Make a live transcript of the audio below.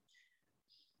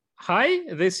Hi,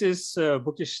 this is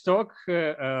Bookish Talk.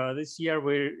 This year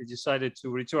we decided to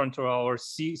return to our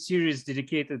series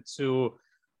dedicated to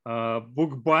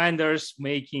book binders,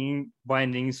 making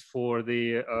bindings for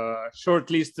the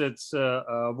shortlisted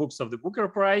books of the Booker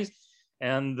Prize.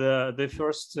 And the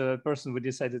first person we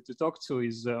decided to talk to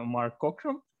is Mark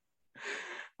Cockram.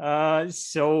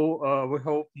 So we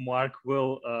hope Mark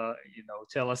will,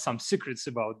 tell us some secrets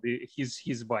about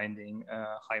his binding.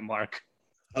 Hi, Mark.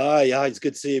 Hi, it's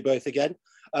good to see you both again.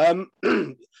 I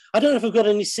don't know if I've got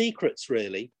any secrets,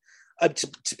 really.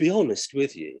 To be honest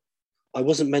with you, I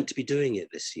wasn't meant to be doing it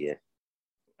this year.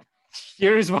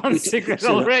 Here is one secret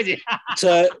already.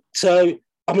 so,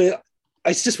 I mean,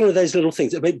 it's just one of those little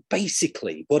things. I mean,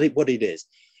 basically, what it is,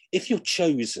 if you're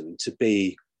chosen to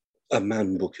be a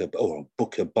man booker or a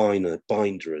booker binder,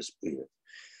 as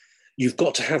you've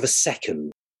got to have a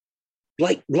second.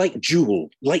 Like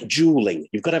jeweling,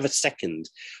 you've got to have a second,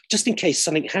 just in case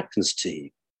something happens to you.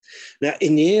 Now,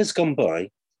 in the years gone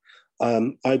by,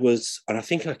 I was, and I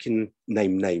think I can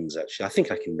name names. Actually, I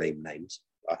think I can name names.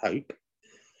 I hope.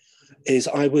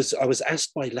 I was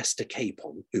asked by Lester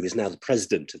Capon, who is now the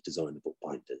president of Designer Book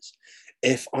Binders,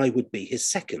 if I would be his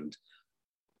second,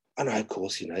 and I, of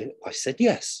course, I said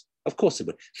yes. Of course I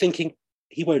would, thinking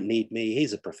he won't need me.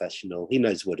 He's a professional. He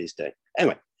knows what he's doing.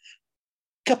 Anyway.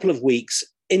 Couple of weeks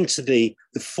into the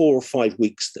 4 or 5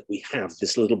 weeks that we have,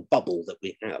 this little bubble that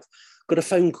we have, got a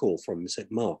phone call from him and said,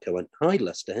 Mark, I went, hi,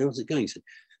 Lester, how's it going? He said,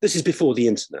 this is before the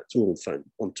internet, it's all on the phone.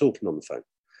 I'm talking on the phone.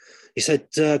 He said,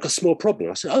 got a small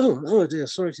problem. I said, oh dear,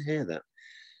 sorry to hear that.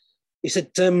 He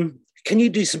said, can you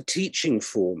do some teaching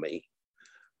for me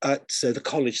at the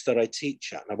college that I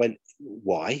teach at? And I went,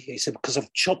 why? He said, because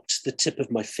I've chopped the tip of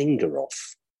my finger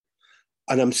off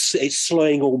and it's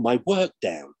slowing all my work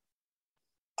down.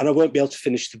 And I won't be able to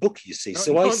finish the book, you see.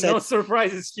 I said, no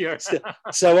surprises here.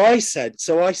 so I said,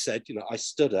 I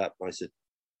stood up. I said,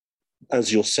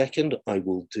 as your second, I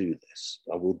will do this.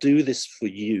 I will do this for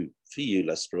you,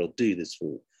 Lester. I'll do this for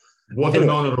you. What an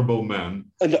honourable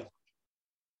man. And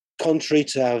contrary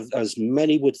to as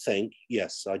many would think,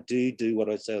 yes, I do what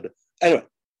I say. Anyway,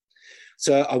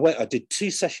 so I did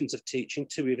 2 sessions of teaching,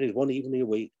 2 evenings, 1 evening a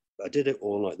week. I did it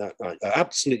all like that.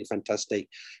 Absolutely fantastic.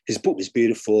 His book was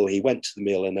beautiful. He went to the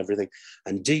meal and everything.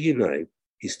 And do you know,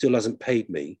 he still hasn't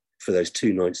paid me for those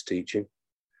 2 nights teaching.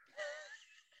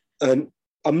 And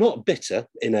I'm not bitter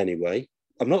in any way.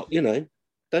 I'm not,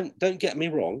 don't get me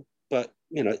wrong, but,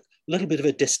 a little bit of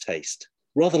a distaste,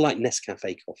 rather like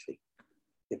Nescafe coffee.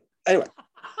 Anyway,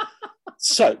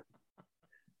 so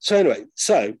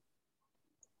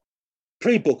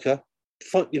pre-booker,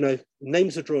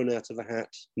 names are drawn out of a hat,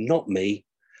 not me.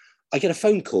 I get a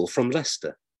phone call from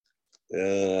Lester.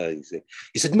 He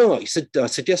said, no, I said,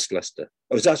 yes, Lester.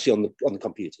 I was actually on the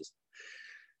computers.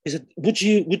 He said, would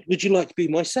you like to be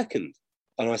my second?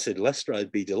 And I said, Lester,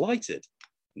 I'd be delighted.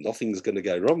 Nothing's going to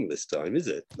go wrong this time, is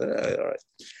it? All right.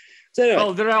 So anyway,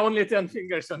 well, there are only 10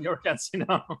 fingers on your hands,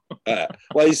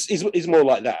 well, he's more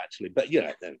like that, actually. But,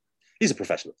 he's a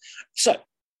professional. So,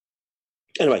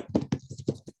 anyway,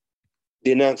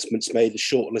 the announcement's made, the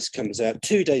shortlist comes out.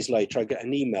 2 days later, I get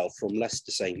an email from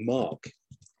Lester saying, Mark.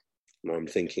 And I'm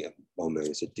thinking, oh no,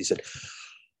 he said,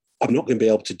 I'm not going to be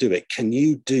able to do it. Can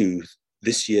you do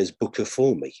this year's Booker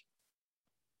for me?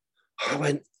 I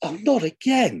went, oh, not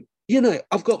again.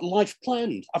 I've got life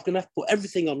planned. I'm going to have to put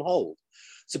everything on hold.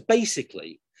 So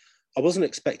basically, I wasn't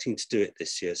expecting to do it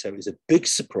this year. So it was a big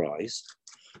surprise.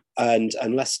 And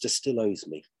Lester still owes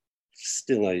me.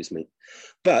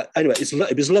 But anyway,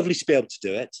 it was lovely to be able to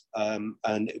do it.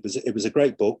 And it was a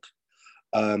great book.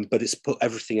 But it's put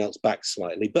everything else back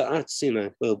slightly. But that's,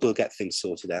 we'll get things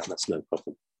sorted out. That's no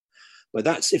problem. But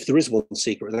that's, if there is one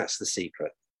secret, that's the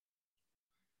secret.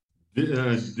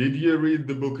 Did you read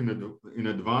the book in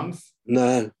advance?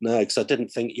 No, because I didn't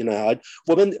think,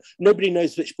 nobody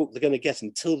knows which book they're going to get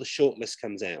until the shortlist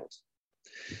comes out.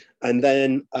 And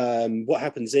then what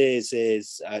happens is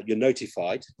you're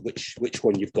notified which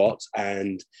one you've got,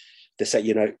 and they say,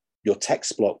 your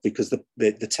text block, because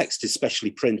the text is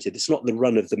specially printed. It's not the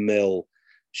run-of-the-mill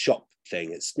shop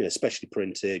thing. It's specially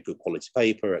printed, good quality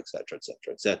paper, etc.,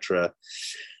 etc., etc.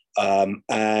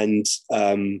 And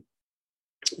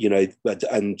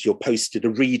you're posted a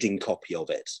reading copy of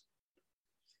it.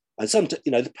 And sometimes,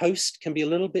 the post can be a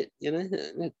little bit,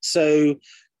 so,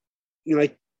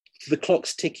 the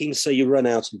clock's ticking, so you run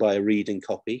out and buy a reading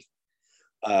copy,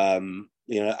 and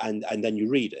then you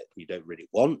read it. You don't read it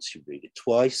once, you read it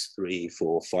twice, 3,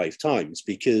 4, 5 times,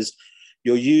 because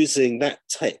you're using that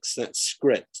text, that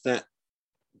script,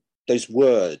 those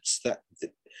words that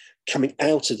coming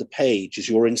out of the page as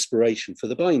your inspiration for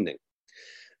the binding.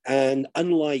 And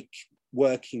unlike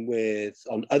working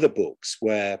on other books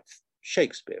where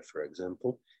Shakespeare, for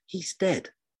example, he's dead.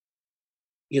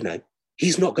 You know,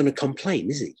 he's not going to complain,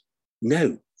 is he?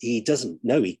 No, he doesn't.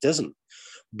 No, he doesn't.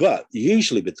 But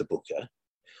usually with the booker,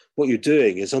 what you're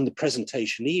doing is on the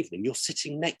presentation evening, you're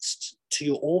sitting next to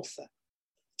your author.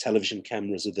 Television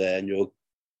cameras are there and you're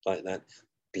like that,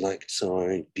 black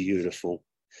tie, beautiful.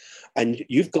 And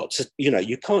you've got to, you know,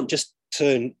 you can't just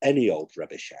turn any old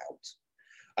rubbish out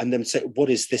and then say, what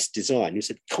is this design? You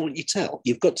said, can't you tell?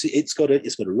 You've got to, it's got to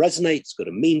resonate, it's got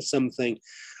to mean something.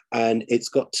 And you've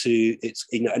got to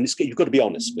be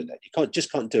honest with it. You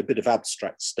can't do a bit of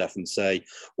abstract stuff and say,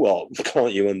 well,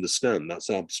 can't you understand? That's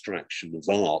abstraction of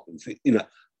art. You know, it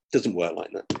doesn't work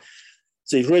like that.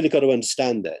 So you've really got to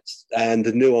understand it and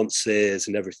the nuances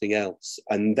and everything else.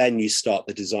 And then you start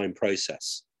the design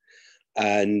process.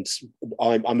 And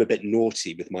I'm a bit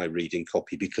naughty with my reading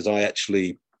copy because I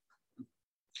actually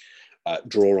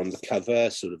draw on the cover,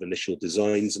 sort of initial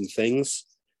designs and things.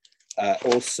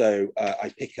 Also,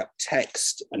 I pick up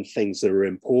text and things that are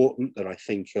important that I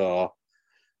think are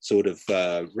sort of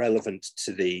relevant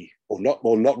to or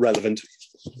not relevant.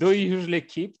 Do you usually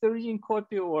keep the reading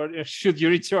copy or should you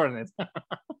return it?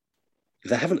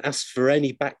 They haven't asked for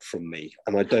any back from me,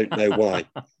 and I don't know why.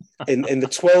 In the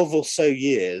 12 or so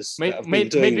years that I've been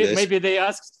doing this, maybe they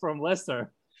asked from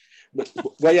Leicester.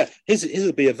 Well, yeah, his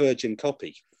will be a virgin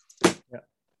copy.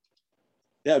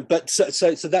 Yeah, but so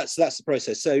that's the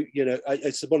process. So, you know,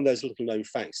 it's one of those little known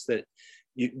facts that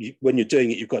you when you're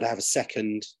doing it, you've got to have a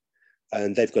second,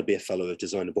 and they've got to be a fellow of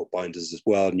designer bookbinders as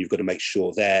well, and you've got to make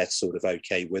sure they're sort of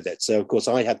okay with it. So, of course,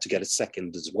 I had to get a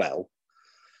second as well.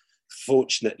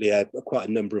 Fortunately, quite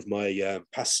a number of my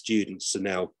past students are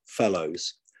now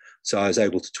fellows, so I was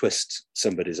able to twist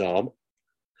somebody's arm,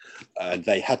 and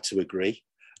they had to agree.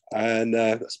 And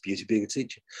that's the beauty of being a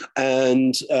teacher.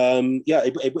 And yeah,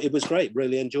 it was great.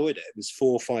 Really enjoyed it. It was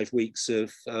 4 or 5 weeks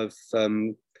of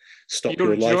stop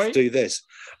your life, do this.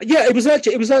 Yeah, it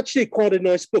was actually quite a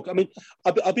nice book. I mean,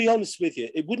 I'll be honest with you,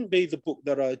 it wouldn't be the book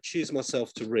that I'd choose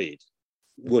myself to read.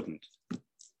 Wouldn't.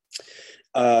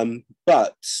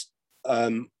 But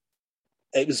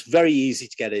it was very easy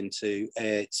to get into.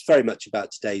 It's very much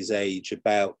about today's age,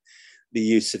 about the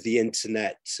use of the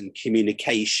internet and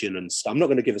communication and stuff. I'm not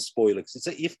going to give a spoiler because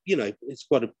it's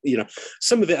quite a,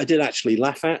 some of it I did actually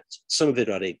laugh at, some of it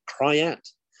I did cry at.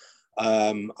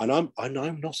 And I'm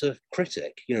not a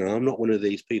critic, I'm not one of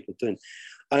these people doing.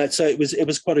 So it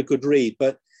was quite a good read,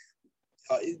 but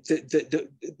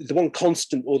the one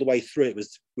constant all the way through it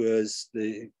was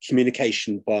the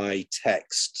communication by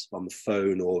text on the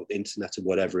phone or internet or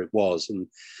whatever it was, and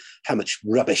how much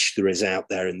rubbish there is out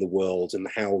there in the world, and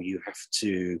how you have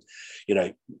to,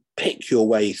 pick your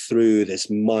way through this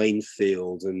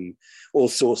minefield and all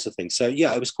sorts of things. So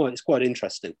yeah, it's quite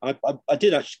interesting. I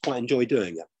did actually quite enjoy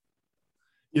doing it.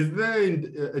 Is there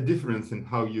a difference in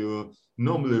how you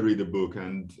normally read a book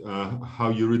and how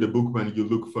you read a book when you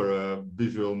look for a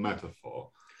visual metaphor?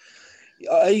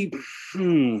 It's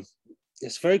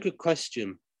a very good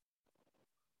question.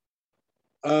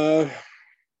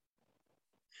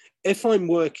 If I'm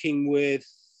working with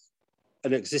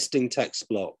an existing text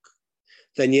block,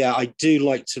 then yeah, I do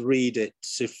like to read it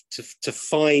to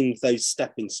find those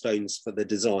stepping stones for the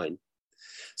design.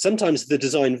 Sometimes the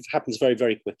design happens very,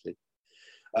 very quickly.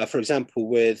 For example,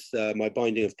 with my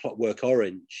binding of Clockwork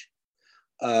Orange,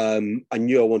 I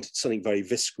knew I wanted something very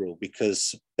visceral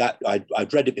because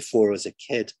I'd read it before as a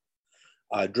kid.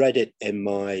 I'd read it in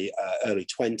my early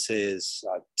 20s.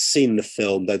 I'd seen the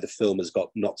film, though the film has got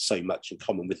not so much in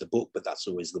common with the book, but that's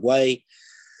always the way.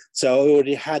 So I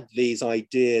already had these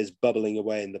ideas bubbling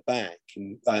away in the back.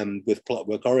 And with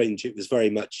Clockwork Orange, it was very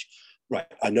much, right,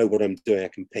 I know what I'm doing. I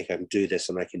can do this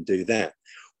and I can do that.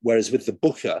 Whereas with the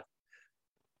Booker,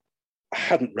 I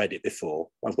hadn't read it before.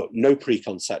 I've got no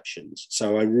preconceptions.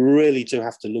 So I really do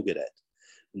have to look at it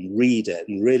and read it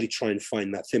and really try and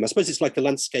find that theme. I suppose it's like a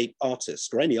landscape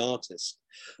artist or any artist,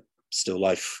 still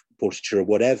life, portraiture or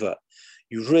whatever.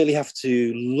 You really have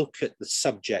to look at the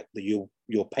subject that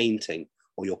you're painting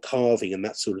or you're carving and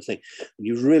that sort of thing. And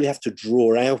you really have to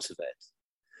draw out of it.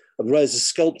 Whereas a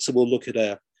sculptor will look at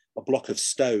a block of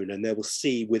stone and they will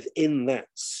see within that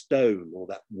stone or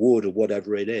that wood or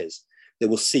whatever it is, they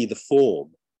will see the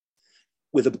form.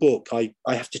 With a book, I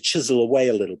have to chisel away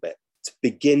a little bit to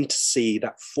begin to see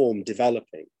that form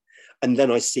developing. And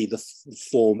then I see the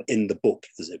form in the book,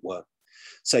 as it were.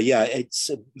 So yeah, it's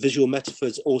visual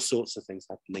metaphors, all sorts of things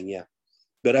happening, yeah.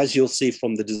 But as you'll see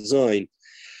from the design,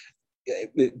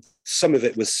 some of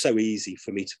it was so easy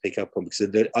for me to pick up on because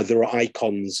there are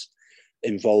icons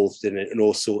involved in it and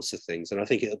all sorts of things. And I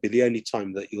think it'll be the only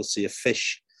time that you'll see a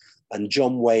fish and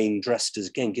John Wayne dressed as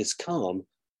Genghis Khan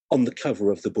on the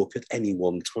cover of the book at any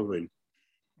one time.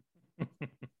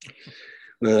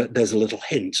 There's a little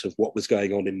hint of what was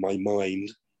going on in my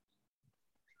mind.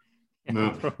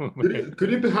 No.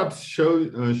 Could you perhaps show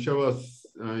us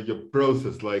your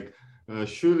process? Like,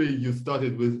 surely you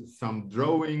started with some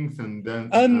drawings and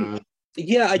then...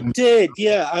 yeah, I did.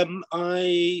 Yeah, I've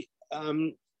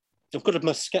got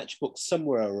my sketchbook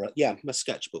somewhere. Yeah, my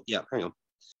sketchbook. Yeah, hang on.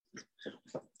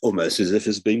 Almost as if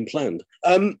it's been planned.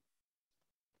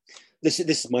 This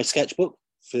is my sketchbook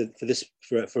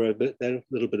for a bit there, a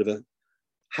little bit of a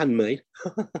handmade.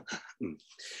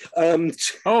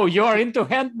 Oh, you are into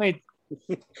handmade.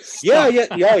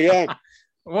 Yeah.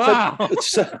 Wow.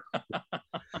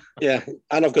 Yeah,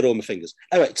 and I've got all my fingers.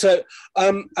 Anyway, so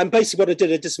and basically what I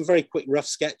did some very quick rough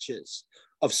sketches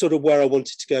of sort of where I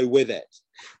wanted to go with it.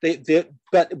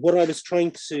 But what I was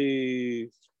trying to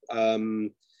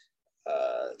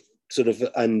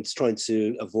trying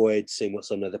to avoid seeing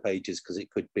what's on other pages because it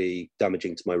could be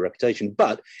damaging to my reputation.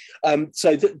 But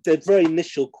so the very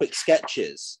initial quick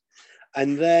sketches,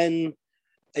 and then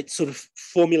it sort of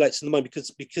formulates in the mind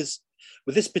because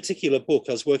with this particular book,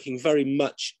 I was working very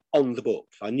much on the book.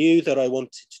 I knew that I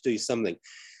wanted to do something,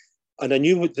 and I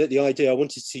knew that the idea I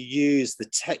wanted to use the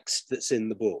text that's in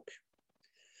the book,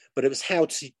 but it was how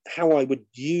I would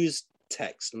use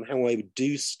text and how I would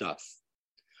do stuff.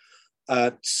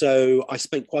 So I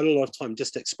spent quite a lot of time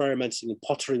just experimenting and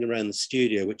pottering around the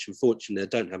studio, which unfortunately I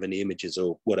don't have any images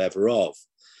or whatever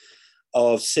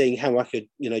of seeing how I could,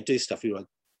 do stuff,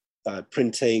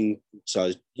 printing. So I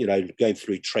was, going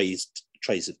through trays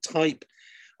of type,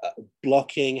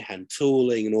 blocking, hand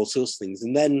tooling, and all sorts of things.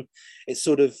 And then it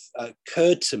sort of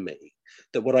occurred to me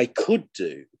that what I could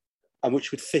do, and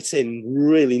which would fit in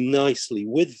really nicely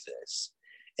with this,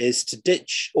 is to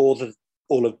ditch all of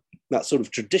that sort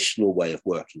of traditional way of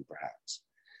working, perhaps,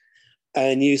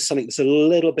 and use something that's a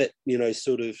little bit,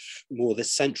 sort of more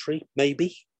this century,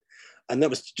 maybe. And that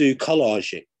was to do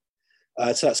collaging.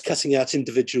 So that's cutting out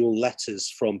individual letters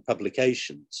from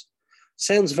publications.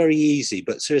 Sounds very easy,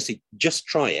 but seriously, just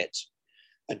try it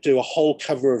and do a whole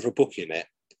cover of a book in it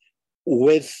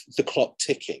with the clock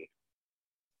ticking.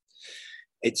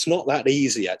 It's not that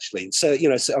easy, actually. So, it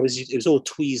was all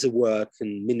tweezer work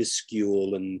and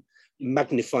minuscule and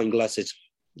magnifying glasses.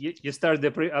 You start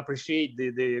to appreciate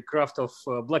the craft of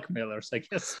blackmailers, I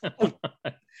guess,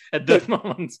 at that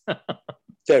moment.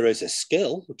 There is a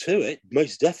skill to it,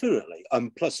 most definitely.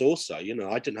 Plus also,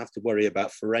 I didn't have to worry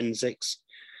about forensics,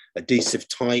 adhesive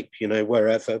type,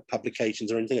 wherever,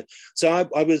 publications or anything. So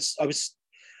I was, this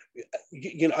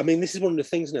is one of the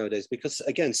things nowadays, because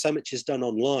again, so much is done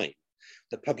online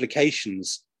that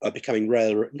publications are becoming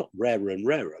rarer, not rarer and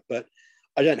rarer, but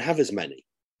I don't have as many.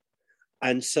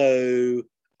 And so,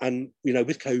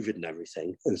 with COVID and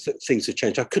everything, and things have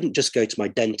changed. I couldn't just go to my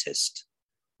dentist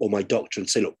or my doctor and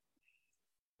say, look,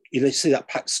 see that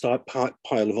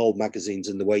pile of old magazines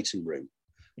in the waiting room?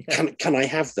 Yeah. Can I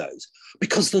have those?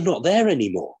 Because they're not there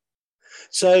anymore.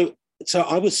 So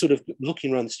I was sort of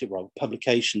looking around the studio,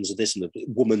 publications of this and the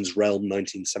Woman's Realm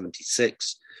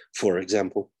 1976, for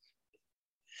example.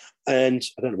 And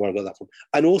I don't know where I got that from.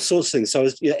 And all sorts of things. So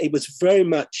it was very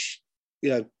much,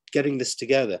 getting this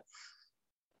together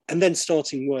and then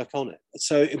starting work on it.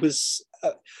 So it was,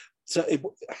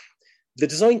 the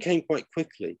design came quite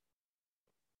quickly.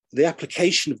 The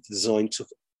application of the design took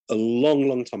a long,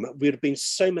 long time. It would have been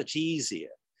so much easier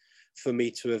for me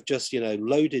to have just,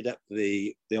 loaded up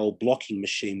the old blocking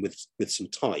machine with some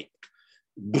type,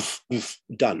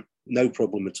 done, no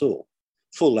problem at all.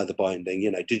 Full leather binding,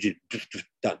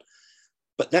 done.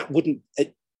 But that wouldn't,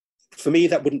 for me,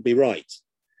 that wouldn't be right.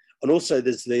 And also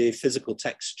there's the physical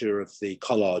texture of the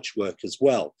collage work as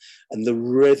well. And the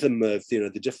rhythm of,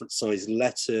 the different size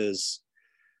letters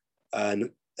and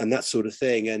that sort of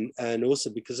thing. And also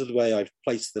because of the way I've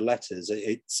placed the letters,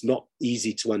 it's not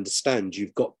easy to understand.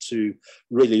 You've got to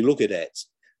really look at it,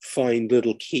 find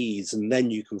little keys, and then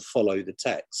you can follow the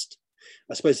text.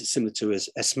 I suppose it's similar to as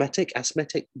asthmatic,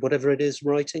 whatever it is,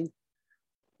 writing.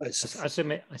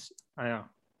 Asthmatic,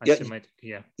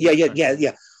 yeah.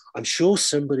 Yeah. I'm sure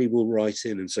somebody will write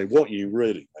in and say, what you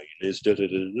really mean is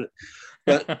da-da-da-da.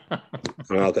 But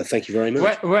I'll go, thank you very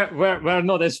much. We're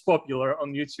not as popular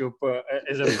on YouTube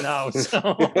as of now, so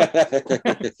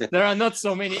there are not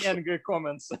so many angry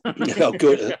comments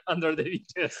good. under the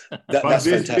videos. But that's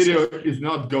this fantastic. video is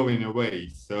not going away,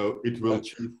 so it will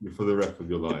choose you for the rest of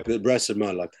your life. The rest of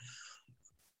my life.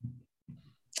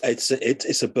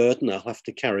 It's a burden I'll have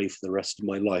to carry for the rest of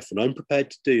my life, and I'm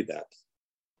prepared to do that.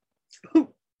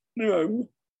 no.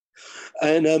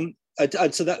 And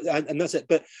so that's it.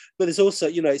 But there's also,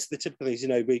 it's the typical things.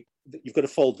 You've got to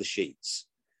fold the sheets.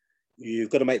 You've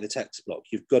got to make the text block.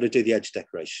 You've got to do the edge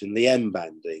decoration, the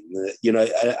embanding,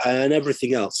 and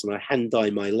everything else. And I hand dye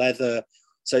my leather.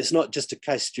 So it's not just a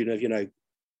question of,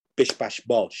 bish, bash,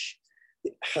 bosh.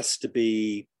 It has to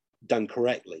be done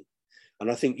correctly.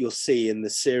 And I think you'll see in the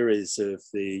series of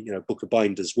the, Booker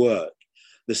Binder's work,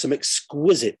 there's some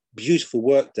exquisite, beautiful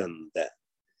work done there.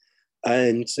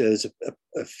 And there's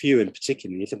a few in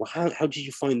particular. And you think, well, how did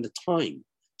you find the time?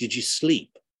 Did you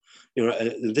sleep?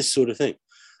 This sort of thing.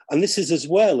 And this is as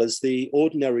well as the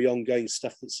ordinary ongoing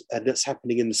stuff that's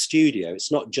happening in the studio.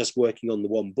 It's not just working on the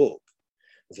one book.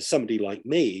 For somebody like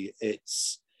me,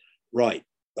 it's right.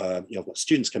 I've got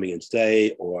students coming in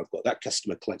today, or I've got that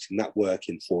customer collecting that work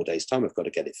in 4 days' time. I've got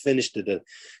to get it finished.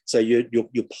 So you're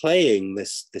playing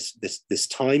this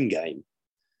time game,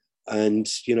 and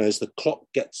as the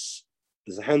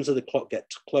hands of the clock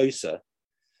get closer,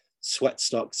 sweat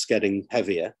starts getting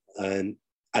heavier, and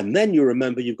then you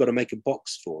remember you've got to make a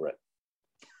box for it.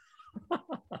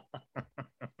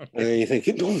 And you think,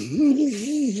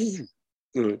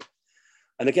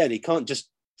 and again, you can't just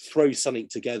throw something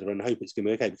together and hope it's going to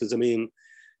be okay, because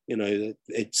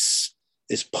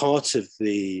it's part of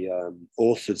the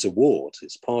author's award.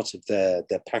 It's part of their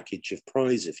package of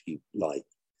prize, if you like,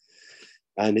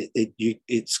 and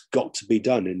it's got to be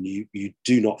done, and you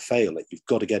do not fail it. You've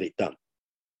got to get it done.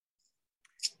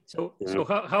 So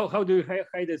how do you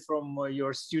hide it from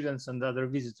your students and other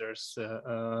visitors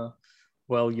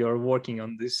while you're working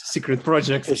on this secret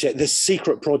project? This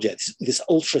secret project, this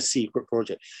ultra secret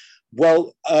project.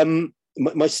 Well,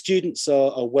 my students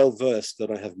are well versed that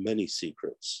I have many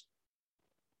secrets,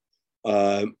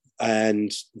 and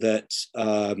that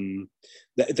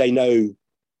they know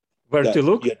where to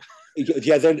look.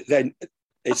 Then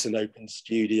it's an open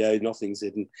studio, nothing's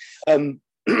hidden.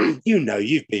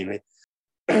 You've been it.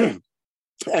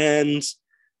 And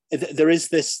there is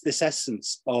this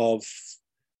essence of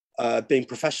being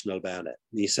professional about it.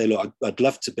 And you say, look, I'd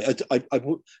love to be.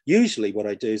 Usually what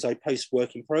I do is I post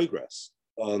work in progress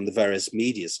on the various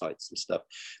media sites and stuff.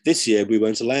 This year we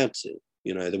weren't allowed to.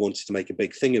 They wanted to make a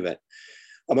big thing of it.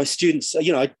 And my students,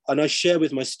 I share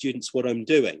with my students what I'm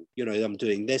doing. I'm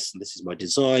doing this, and this is my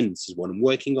design, this is what I'm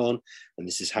working on, and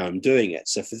this is how I'm doing it.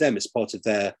 So for them, it's part of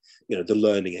their, the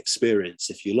learning experience,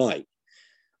 if you like.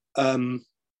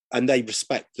 And they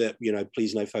respect that,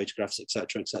 please no photographs,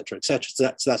 etc., etc., etc.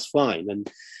 So that's fine. And,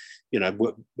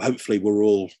 hopefully we're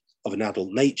all of an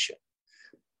adult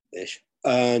nature-ish,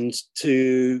 and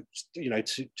to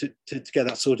get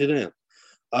that sorted out.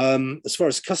 As far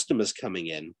as customers coming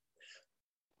in,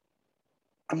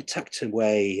 I'm tucked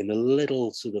away in a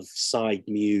little sort of side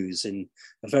mews in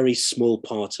a very small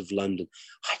part of London.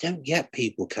 I don't get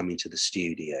people coming to the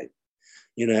studio.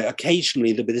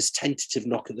 Occasionally there'll be this tentative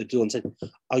knock at the door and say,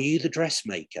 "Are you the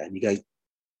dressmaker?" And you go,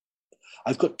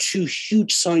 "I've got 2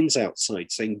 huge signs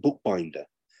outside saying bookbinder.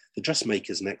 The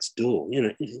dressmaker's next door."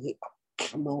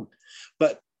 Come on.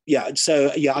 But yeah,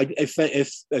 so yeah, if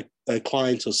a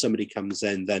client or somebody comes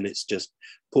in, then it's just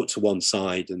put to one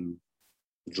side and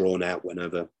drawn out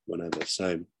whenever.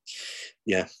 So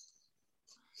yeah.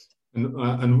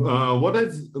 And what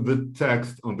is the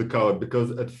text on the cover?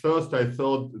 Because at first I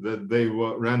thought that they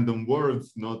were random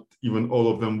words, not even all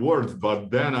of them words,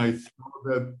 but then I saw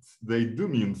that they do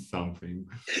mean something.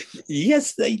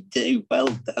 Yes, they do. Well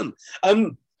done.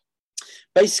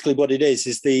 Basically what it is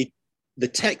the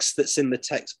text that's in the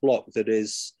text block that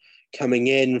is coming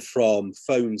in from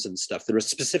phones and stuff. There are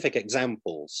specific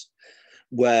examples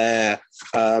where,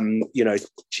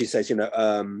 she says,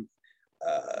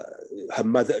 her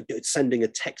mother, sending a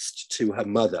text to her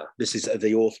mother. This is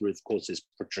the author, of course, is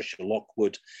Patricia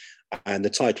Lockwood, and the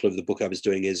title of the book I was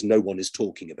doing is "No One Is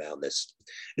Talking About This."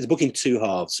 It's a book in 2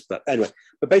 halves, but anyway.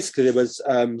 But basically, there was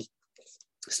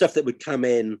stuff that would come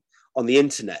in on the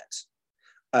internet,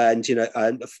 and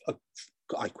and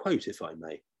I quote, if I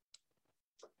may: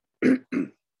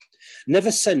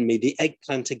 "Never send me the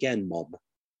eggplant again, Mom."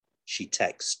 She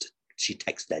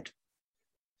texted.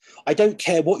 "I don't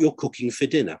care what you're cooking for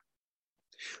dinner."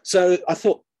 So I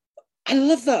thought, I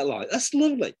love that line. That's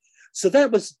lovely. So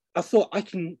I thought I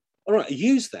can, all right,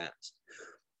 use that.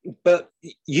 But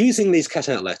using these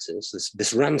cutout letters,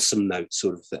 this ransom note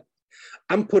sort of thing,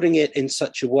 and putting it in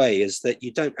such a way as that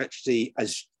you don't actually,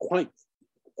 as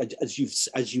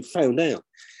you've found out,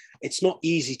 it's not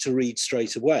easy to read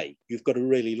straight away. You've got to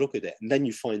really look at it, and then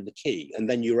you find the key, and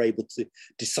then you're able to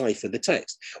decipher the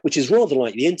text, which is rather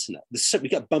like the internet. We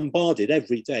get bombarded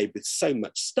every day with so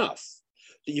much stuff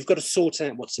that you've got to sort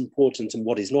out what's important and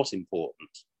what is not important.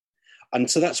 And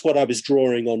so that's what I was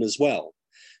drawing on as well.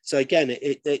 So again,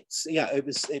 it was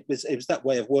that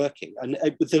way of working, and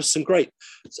there's great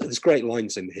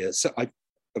lines in here. So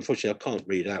unfortunately I can't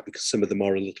read out because some of them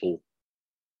are a little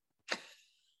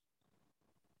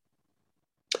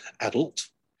adult,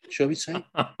 shall we say?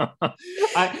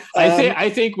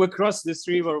 I think we crossed this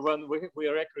river when we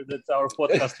recorded our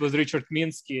podcast with Richard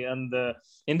Minsky, and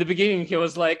in the beginning he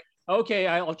was like, okay,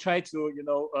 I'll try to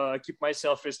keep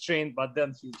myself restrained, but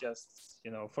then he just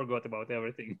forgot about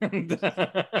everything and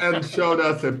showed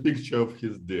us a picture of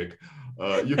his dick.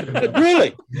 You can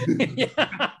really?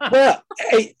 Well,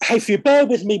 hey, if you bear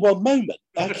with me one moment,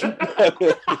 I can...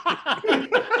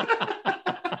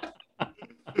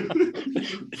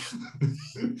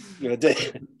 I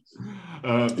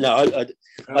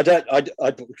don't.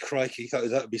 Crikey,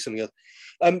 that would be something else.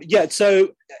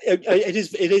 So it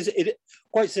is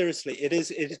quite seriously. It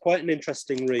is quite an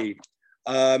interesting read.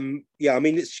 I mean,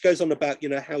 it goes on about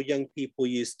how young people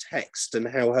use text and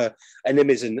how her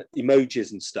enemies and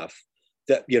emojis and stuff.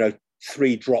 That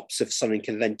 3 drops of something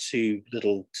and then 2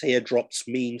 little teardrops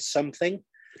mean something,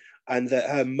 and that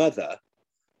her mother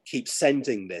keeps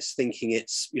sending this thinking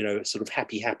it's sort of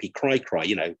happy cry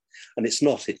and it's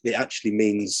not. It actually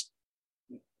means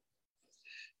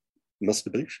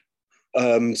masturbation.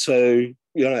 So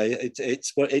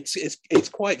it's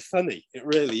quite funny. It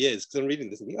really is, because I'm reading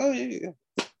this and thinking, oh yeah.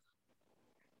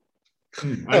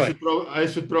 I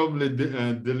should probably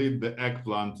delete the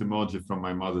eggplant emoji from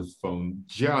my mother's phone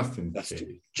just in case.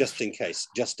 Just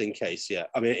in case. Yeah.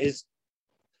 I mean, it is.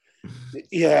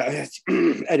 Yeah.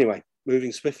 Anyway,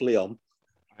 moving swiftly on.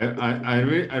 I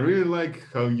really like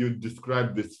how you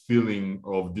describe this feeling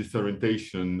of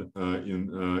disorientation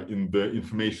in the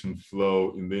information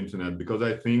flow in the internet, because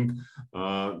I think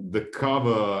the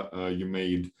cover you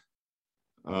made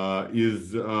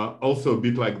is also a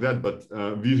bit like that, but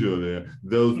visually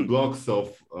those blocks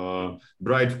of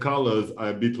bright colors are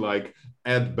a bit like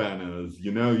ad banners.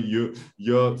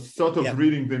 You're sort of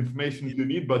reading the information you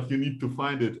need, but you need to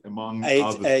find it among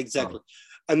others. Exactly.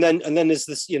 And then there's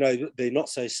this, the not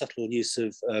so subtle use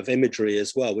of imagery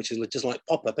as well, which is just like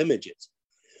pop-up images.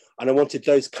 And I wanted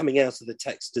those coming out of the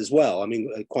text as well. I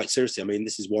mean, quite seriously. I mean,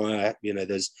 this is why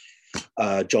there's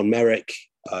John Merrick,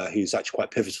 who's actually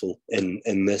quite pivotal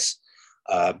in this.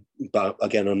 But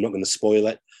again, I'm not going to spoil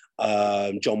it.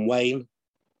 John Wayne,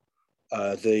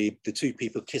 the 2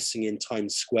 people kissing in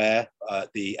Times Square at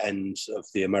the end of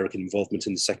the American involvement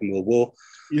in the Second World War.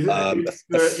 A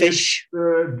fish.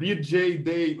 DJ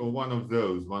Day or one of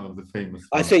the famous ones.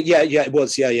 I think, it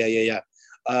was. Yeah.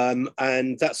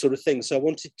 And that sort of thing. So I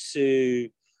wanted to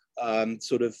because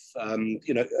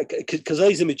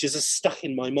those images are stuck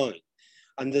in my mind,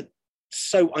 and they're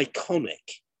so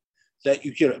iconic that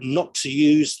not to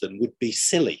use them would be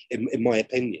silly, in my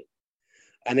opinion.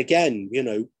 And again,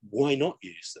 why not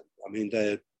use them? I mean,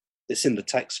 it's in the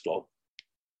text block.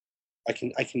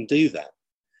 I can do that.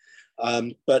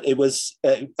 But it was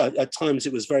at times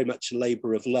it was very much a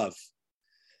labor of love,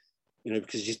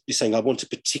 because you're saying I want a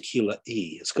particular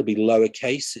E. It's got to be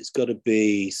lowercase. It's got to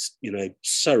be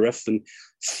serif, and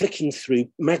flicking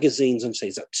through magazines and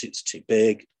saying it's too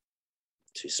big,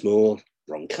 too small,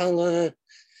 wrong color,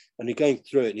 and you're going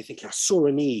through it and you think I saw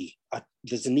an E.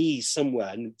 There's an E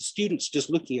somewhere, and the students just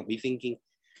looking at me thinking,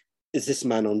 is this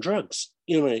man on drugs?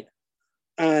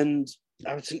 And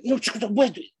I would say,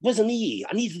 where's an E?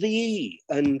 I need the E.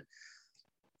 And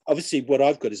obviously what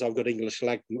I've got English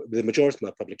language. The majority of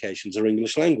my publications are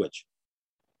English language.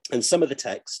 And some of the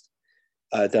text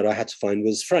that I had to find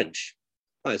was French.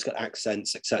 It's got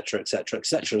accents, etc., etc.,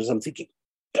 etc. And I'm thinking,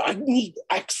 I need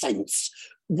accents.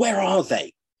 Where are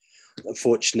they?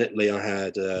 Unfortunately, I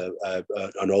had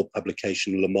an old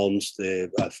publication, Le Monde,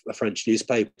 a French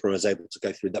newspaper. I was able to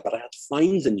go through that, but I had to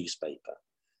find the newspaper.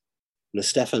 And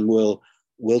Stefan will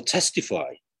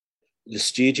testify. The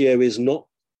studio is not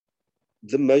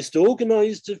the most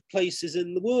organized of places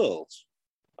in the world.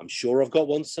 I'm sure I've got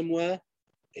one somewhere.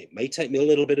 It may take me a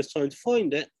little bit of time to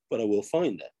find it, but I will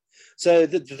find it. So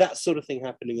that sort of thing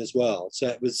happening as well. So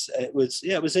it was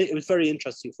very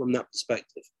interesting from that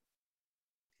perspective.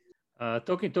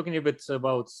 Talking a bit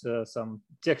about some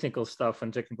technical stuff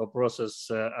and technical process.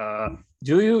 Do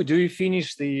you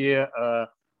finish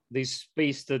these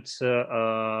pasted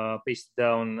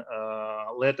down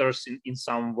letters in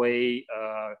some way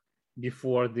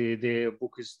before the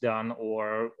book is done,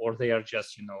 or they are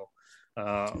just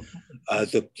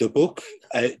the book,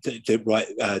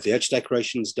 the edge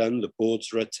decoration's done, the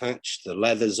boards are attached, the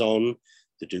leather's on,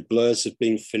 the doubleurs have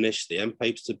been finished, the end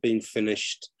papers have been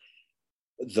finished.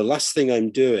 The last thing I'm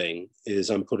doing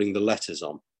is I'm putting the letters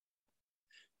on.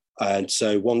 And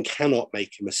so one cannot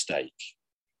make a mistake.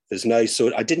 There's no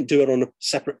sort, I didn't do it on a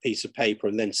separate piece of paper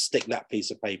and then stick that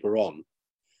piece of paper on.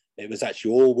 It was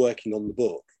actually all working on the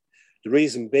book. The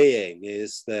reason being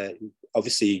is that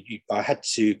obviously I had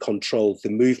to control the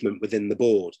movement within the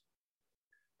board.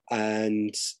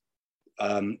 And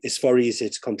it's very easy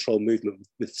to control movement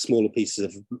with smaller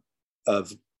pieces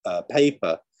of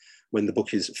paper when the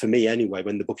book is, for me anyway,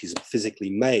 when the book is physically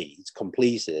made,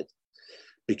 completed,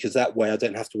 because that way I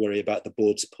don't have to worry about the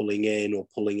boards pulling in or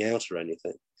pulling out or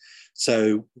anything.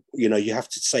 So, you know, you have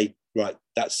to say, right,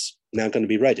 that's now going to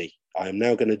be ready. I am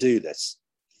now going to do this.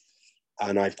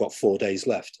 And I've got 4 days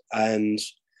left. And,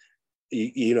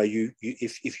 you know,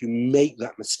 if you make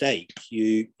that mistake,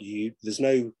 there's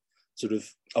no sort of,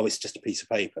 oh, it's just a piece of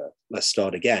paper, let's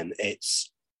start again.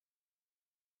 It's,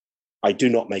 I do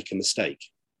not make a mistake.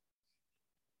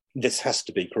 This has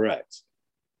to be correct.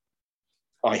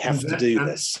 I have to do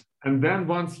this. And then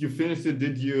once you finished it,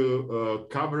 did you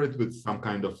cover it with some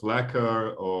kind of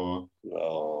lacquer or?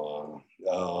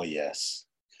 Oh, yes.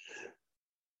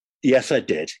 Yes, I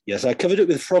did. Yes, I covered it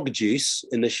with frog juice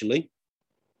initially.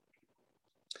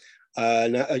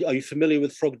 Now, are you familiar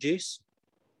with frog juice?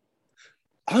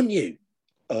 Aren't you?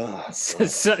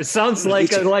 Sounds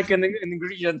like an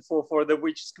ingredient for the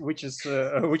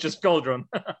witch's cauldron.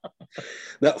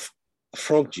 Now,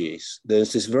 frog juice.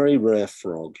 There's this very rare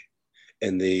frog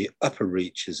in the upper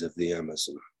reaches of the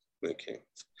Amazon. Okay,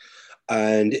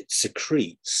 and it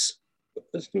secretes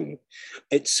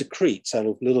out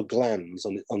of little glands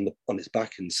on its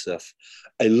back and stuff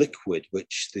a liquid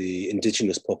which the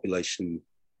indigenous population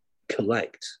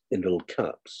collect in little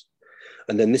cups,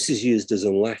 and then this is used as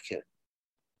a lacquer.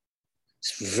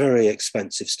 It's very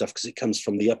expensive stuff because it comes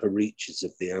from the upper reaches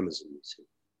of the Amazon.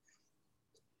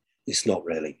 It's not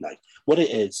really, no. What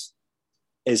it is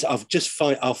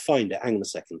I'll find it. Hang on a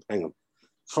second. Hang on.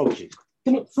 Frog juice.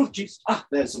 Come on, frog juice. Ah,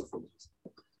 there's some frog juice.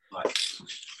 Right.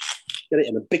 Get it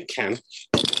in a big can.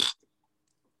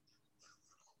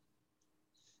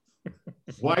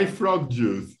 Why frog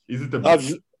juice? Is it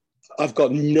I've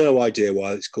got no idea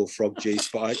why it's called frog juice,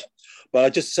 but I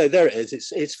just say there it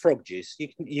is. It's frog juice.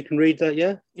 You can read that,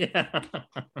 yeah? Yeah.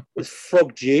 It's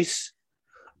frog juice.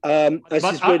 But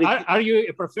are you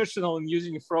a professional in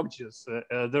using frog juice?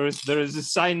 There is a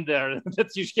sign there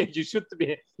that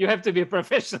you have to be a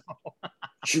professional.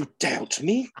 You doubt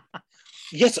me?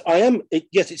 Yes, I am.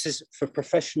 Yes, it says for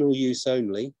professional use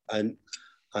only, and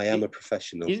I am a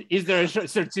professional. Is there a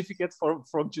certificate for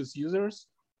frog juice users?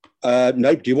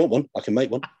 No, do you want one? I can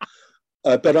make one.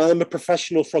 But I am a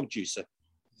professional frog juicer.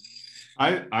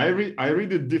 I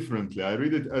read it differently. I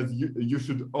read it as you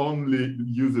should only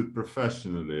use it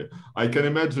professionally. I can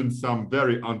imagine some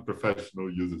very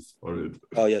unprofessional uses for it.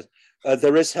 Oh, yes.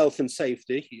 There is health and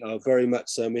safety, very much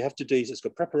so. And we have to do, it's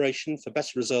got preparation for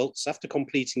best results. After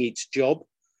completing each job,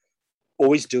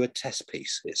 always do a test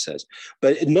piece, it says.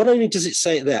 But not only does it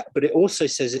say that, but it also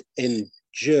says it in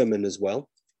German as well.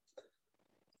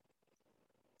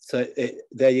 So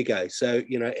there you go. So,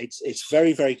 you know, it's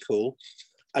very, very cool.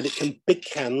 And it can, big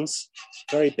cans,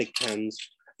 very big cans.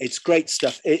 It's great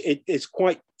stuff. It's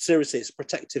quite, seriously, it's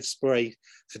protective spray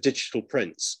for digital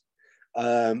prints.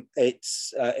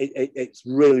 It's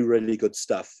really, really good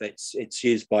stuff. It's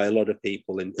used by a lot of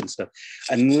people and stuff.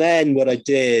 And then what I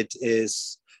did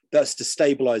is, that's to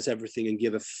stabilize everything and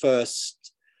give a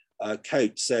first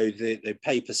coat. So the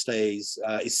paper is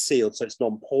sealed, so it's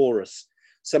non-porous.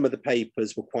 Some of the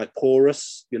papers were quite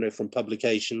porous, you know, from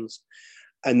publications.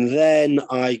 And then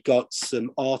I got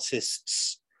some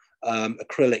artists'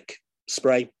 acrylic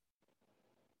spray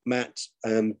matte,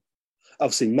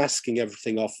 obviously masking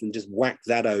everything off, and just whacked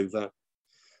that over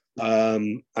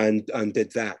and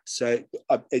did that. So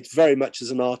it's very much as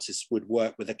an artist would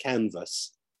work with a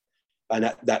canvas.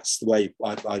 And that's the way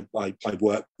I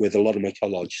work with a lot of my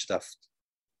collage stuff.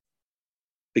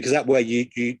 Because that way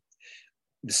the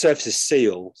surface is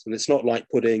sealed, and it's not like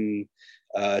putting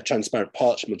transparent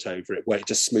parchment over it where it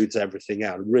just smooths everything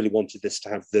out. I really wanted this to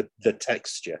have the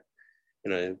texture.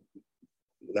 You know,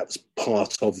 that was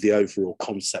part of the overall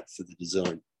concept for the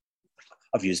design.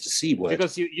 I've used a C word.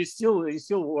 Because you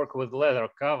still work with leather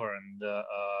cover, and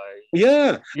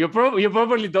yeah, you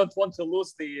probably don't want to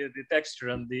lose the texture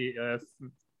and the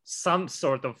some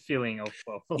sort of feeling of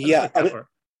yeah cover.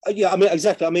 I mean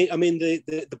exactly. I mean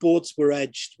the boards were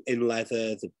edged in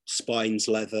leather, the spines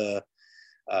leather.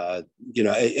 You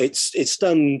know, it's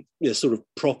done, you know, sort of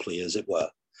properly, as it were.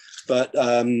 But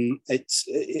you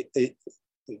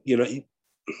know,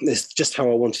 it's just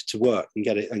how I wanted to work and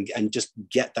get it and just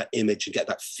get that image and get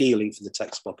that feeling for the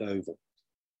text block over.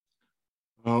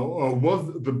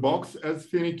 Was the box as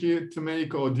finicky to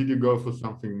make, or did you go for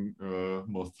something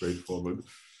more straightforward?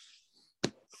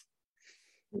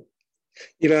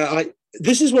 You know,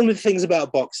 this is one of the things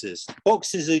about boxes.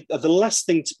 Boxes are the last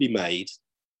thing to be made,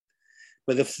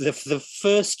 but the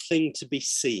first thing to be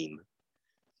seen.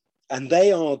 And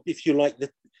they are, if you like, the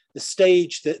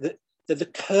stage, the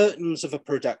curtains of a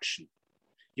production.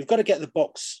 You've got to get the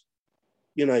box,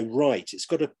 you know, right. It's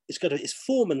got its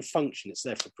form and function. It's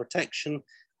there for protection,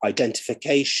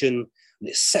 identification, and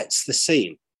it sets the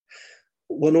scene.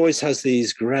 One always has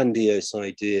these grandiose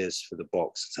ideas for the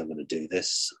box. I'm going to do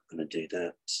this, I'm going to do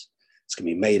that. It's going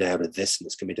to be made out of this, and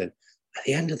it's going to be done. At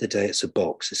the end of the day, it's a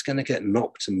box. It's going to get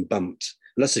knocked and bumped,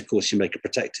 unless, of course, you make a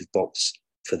protective box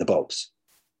for the box.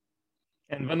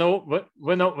 And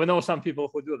we know some people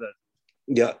who do that.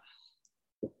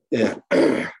 Yeah.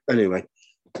 Anyway,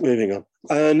 moving on.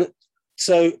 And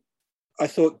so I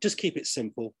thought, just keep it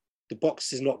simple. The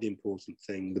box is not the important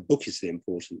thing. The book is the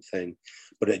important thing,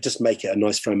 but it just make it a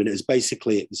nice frame. And it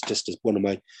was just as one of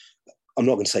my, I'm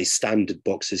not going to say standard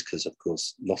boxes, because of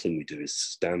course nothing we do is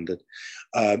standard.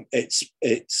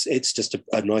 It's just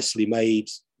a nicely made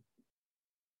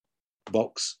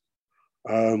box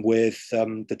with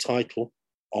the title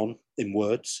on in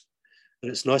words, and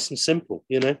it's nice and simple,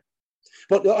 you know.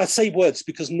 Well, I say words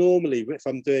because normally if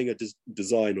I'm doing a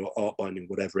design or art binding,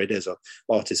 whatever it is, an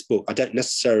artist book, I don't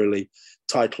necessarily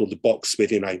title the box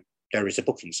with, you know, there is a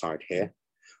book inside here.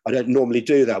 I don't normally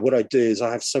do that. What I do is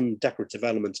I have some decorative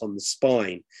element on the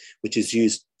spine, which is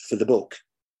used for the book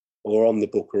or on the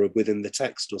book or within the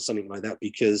text or something like that,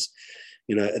 because,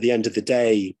 you know, at the end of the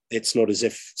day, it's not as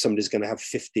if somebody's going to have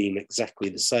 15 exactly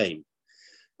the same.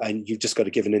 And you've just got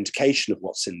to give an indication of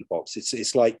what's in the box.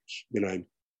 It's like, you know,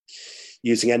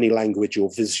 using any language or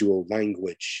visual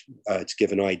language to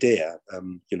give an idea.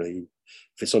 You know, if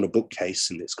it's on a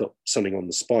bookcase and it's got something on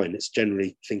the spine, it's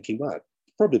generally thinking, well,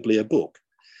 probably a book.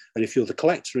 And if you're the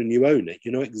collector and you own it,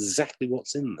 you know exactly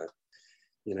what's in there.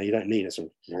 You know, you don't need it.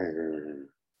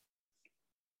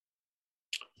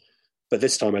 But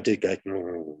this time I did go.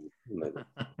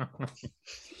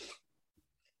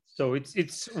 So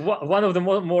it's one of the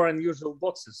more unusual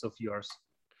boxes of yours.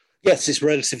 Yes, it's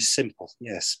relatively simple.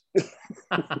 Yes.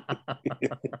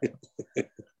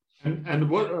 And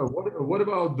what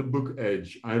about the book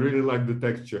edge? I really like the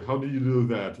texture. How did you do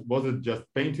that? Was it just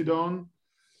painted on?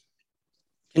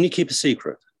 Can you keep a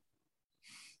secret?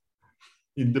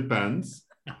 It depends.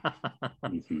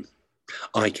 Mm-hmm.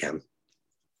 I can.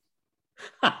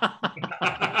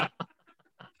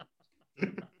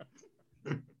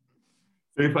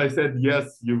 So if I said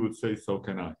yes, you would say, so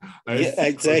can I. Yeah,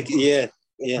 exactly.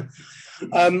 Yeah.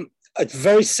 It's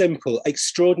very simple,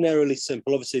 extraordinarily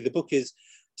simple. Obviously, the book is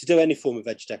to do any form of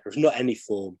edge decoration, not any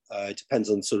form. It depends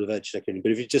on sort of edge decorating.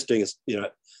 But if you're just doing,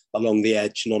 along the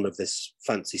edge, none of this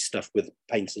fancy stuff with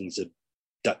paintings of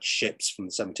Dutch ships from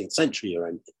the 17th century or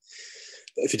anything.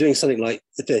 But if you're doing something like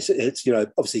this, it's,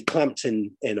 obviously clamped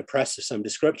in a press of some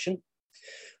description.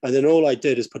 And then all I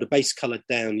did is put a base color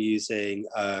down using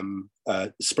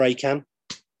spray can,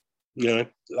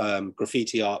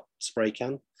 graffiti art spray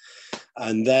can.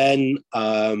 And then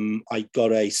I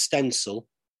got a stencil,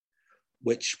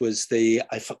 which was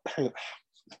I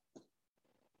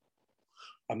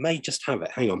may just have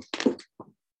it. Hang on.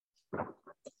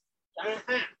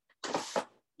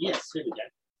 Yes, here we go.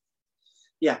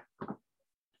 Yeah.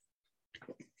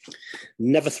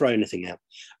 Never throw anything out.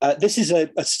 This is a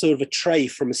sort of a tray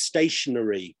from a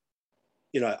stationery,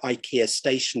 IKEA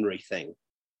stationery thing.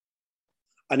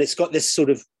 And it's got this sort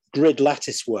of grid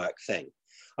lattice work thing.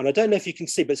 And I don't know if you can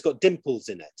see, but it's got dimples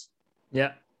in it.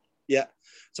 Yeah. Yeah.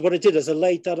 So what I did is I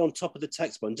laid that on top of the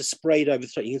text book and just sprayed over the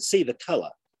thread. You can see the color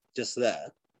just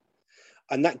there.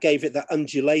 And that gave it that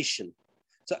undulation.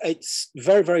 So it's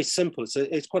very, very simple.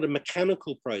 It's quite a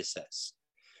mechanical process.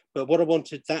 But what I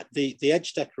wanted the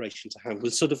edge decoration to have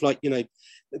was sort of like,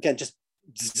 again, just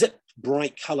zip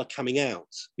bright color coming out,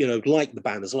 like the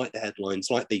banners, like the headlines,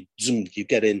 like the zoom you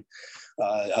get in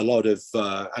a lot of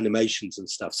animations and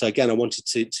stuff. So again, I wanted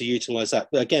to utilize that.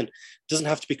 But again, it doesn't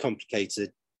have to be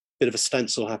complicated. Bit of a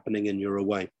stencil happening and you're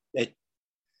away.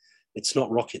 It's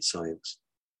not rocket science.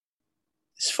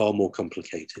 It's far more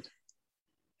complicated.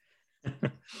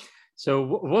 So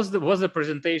was the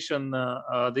presentation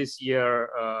this year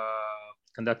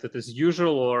conducted as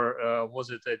usual, or was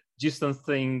it a distant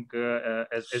thing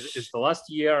as the last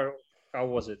year? How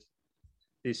was it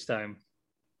this time?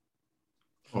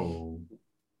 Oh.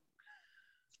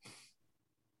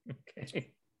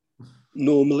 Okay.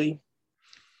 Normally,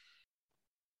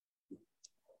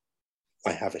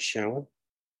 I have a shower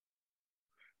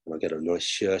and I get a nice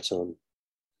shirt on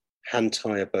hand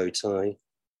tie a bow tie.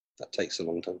 That takes a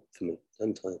long time for me.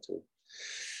 Hand tie a tie.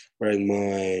 Wearing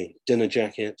my dinner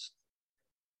jacket,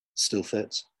 still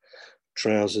fits.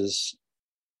 Trousers.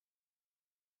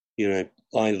 You know,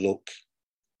 I look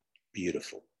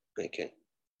beautiful. Okay.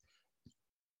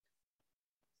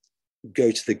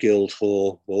 Go to the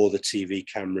Guildhall, all the TV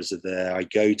cameras are there. I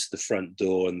go to the front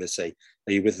door and they say,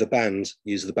 "Are you with the band?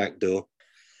 Use the back door."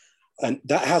 And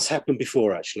that has happened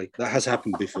before, actually. That has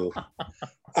happened before.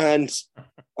 and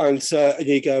so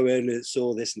you go in, it's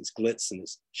all this, and it's glitz, and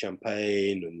it's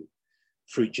champagne, and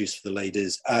fruit juice for the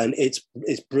ladies. And it's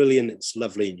brilliant, it's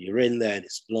lovely, and you're in there, and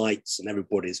it's lights, and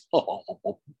everybody's,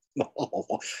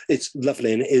 it's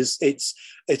lovely. And it's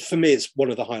for me, it's one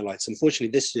of the highlights.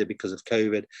 Unfortunately, this year, because of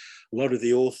COVID, a lot of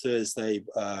the authors, they,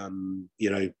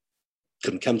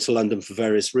 couldn't come to London for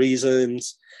various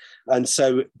reasons. And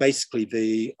so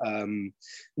basically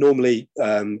normally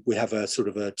we have a sort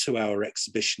of a 2-hour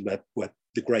exhibition where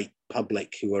the great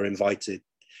public who are invited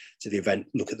to the event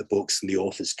look at the books, and the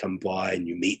authors come by and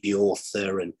you meet the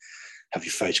author and have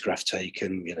your photograph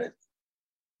taken,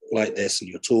 like this, and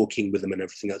you're talking with them and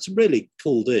everything. That's a really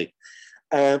cool do.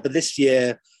 But this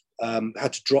year I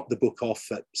had to drop the book off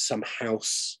at some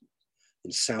house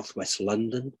in southwest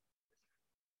London.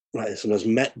 Right, so I was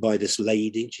met by this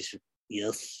lady. She said,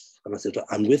 "Yes." And I said,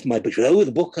 "I'm with my book." She said, "Oh,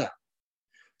 the booker."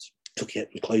 Took it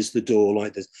and closed the door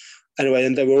like this. Anyway,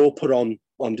 and they were all put on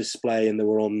display, and they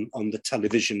were on the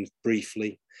television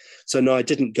briefly. So no, I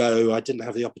didn't go. I didn't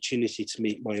have the opportunity to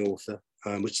meet my author,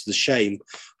 which is a shame.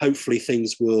 Hopefully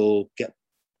things will get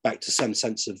back to some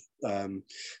sense of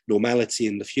normality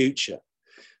in the future.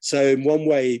 So in one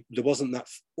way, there wasn't that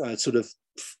sort of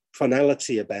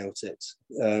finality about it,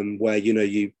 where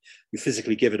you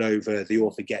physically give it over, the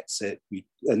author gets it,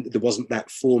 and there wasn't that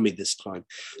for me this time.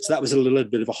 So that was a little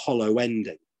bit of a hollow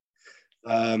ending,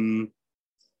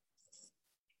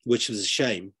 which was a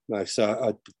shame.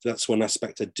 So that's one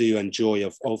aspect I do enjoy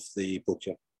of the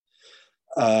Booker.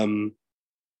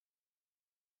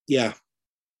 Yeah,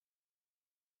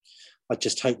 I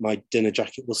just hope my dinner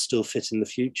jacket will still fit in the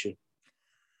future.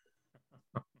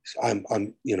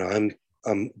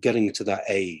 I'm getting to that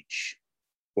age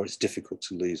where it's difficult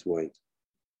to lose weight.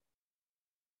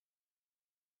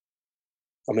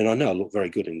 I mean, I know I look very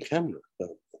good in camera,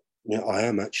 but I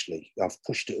am actually, I've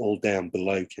pushed it all down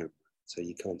below camera, so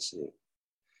you can't see it.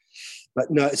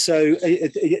 But no, so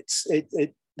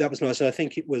that was nice. I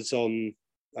think it was on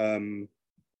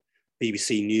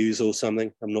BBC News or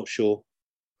something, I'm not sure.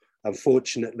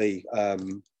 Unfortunately, I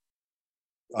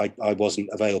wasn't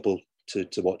available to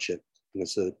watch it.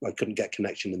 So I couldn't get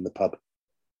connection in the pub.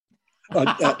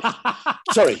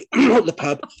 Sorry, not the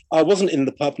pub. I wasn't in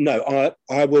the pub. No,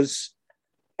 I was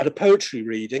at a poetry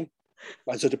reading.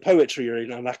 I was at a poetry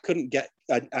reading, and I couldn't get.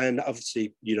 And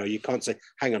obviously, you can't say,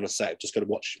 "Hang on a sec, I've just got to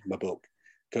watch my book."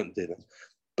 Can't do that.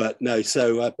 But no.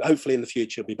 So hopefully, in the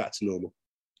future, it'll be back to normal.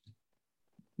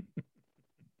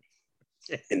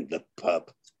 In the pub.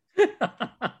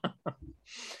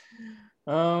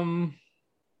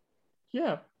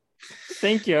 Yeah.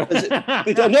 Thank you. No,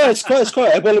 it's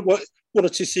quite. Well, one or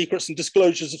two secrets and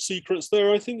disclosures of secrets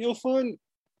there. I think you'll find.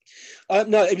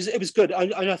 No, it was good.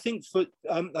 I think for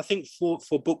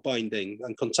bookbinding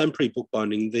and contemporary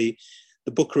bookbinding, the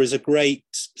Booker is a great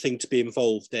thing to be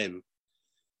involved in.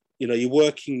 You're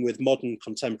working with modern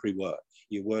contemporary work.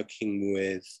 You're working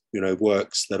with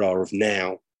works that are of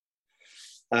now,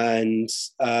 and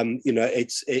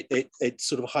it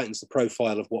sort of heightens the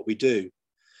profile of what we do.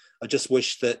 I just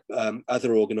wish that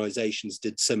other organisations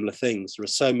did similar things. There are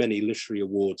so many literary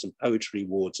awards and poetry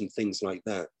awards and things like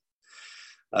that.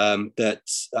 And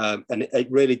it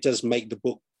really does make the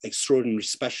book extraordinarily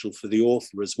special for the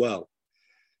author as well.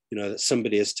 That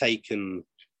somebody has taken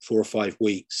 4 or 5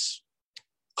 weeks,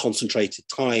 concentrated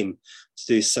time to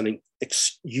do something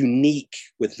unique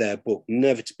with their book,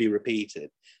 never to be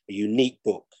repeated. A unique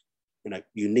book,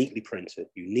 uniquely printed,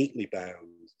 uniquely bound.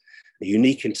 A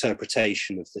unique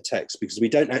interpretation of the text, because we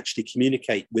don't actually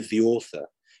communicate with the author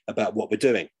about what we're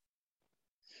doing.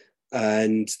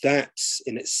 And that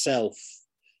in itself,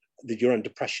 that you're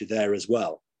under pressure there as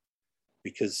well,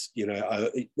 because,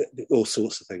 all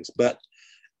sorts of things. But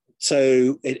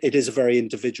so it is a very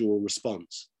individual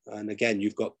response. And again,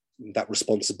 you've got that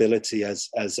responsibility as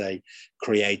a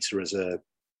creator, as a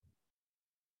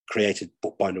created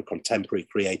bookbinder, contemporary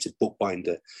created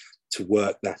bookbinder, to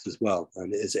work that as well.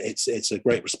 And it's a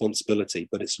great responsibility,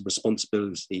 but it's a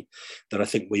responsibility that I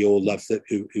think we all love, that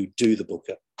who do the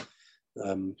Booker.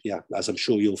 As I'm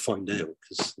sure you'll find out,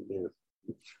 because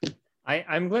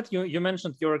I'm glad you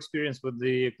mentioned your experience with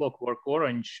the Clockwork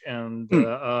Orange and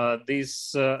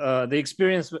the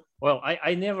experience. Well,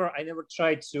 I never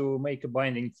tried to make a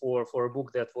binding for a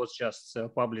book that was just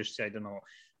published. I don't know,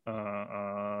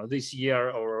 this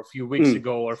year or a few weeks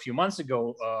ago or a few months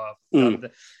ago.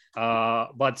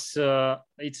 But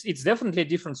it's definitely a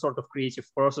different sort of creative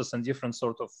process and different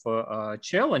sort of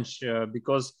challenge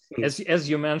because as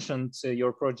you mentioned,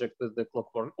 your project with the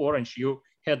Clockwork Orange, you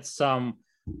had some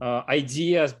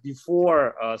ideas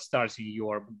before starting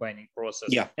your binding process.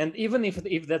 Yeah. And even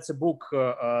if that's a book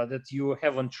that you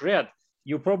haven't read,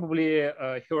 you probably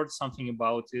heard something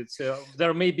about it.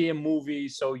 There may be a movie,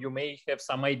 so you may have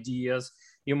some ideas.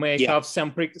 You may have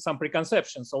some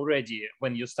preconceptions already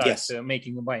when you start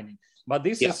making a binding. But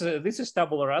this is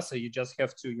tabula rasa. You just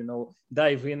have to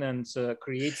dive in and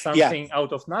create something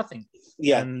out of nothing.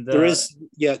 Yeah, and, there's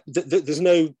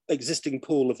no existing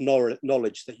pool of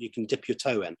knowledge that you can dip your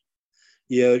toe in.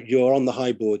 You're on the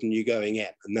high board and you're going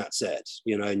in, and that's it.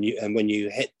 And when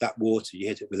you hit that water, you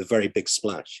hit it with a very big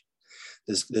splash.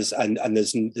 There's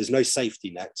no safety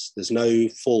nets. There's no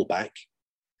fallback.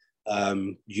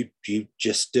 You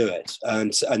just do it,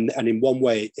 and in one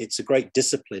way, it's a great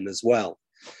discipline as well,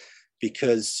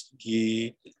 because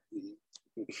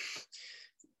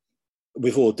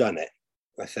we've all done it.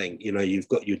 I think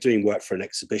you're doing work for an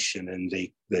exhibition, and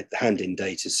the hand-in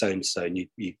date is so and so, and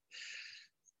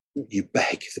you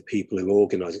beg the people who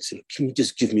organise it, say, can you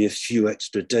just give me a few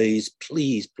extra days,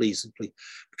 please,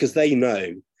 because they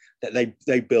know that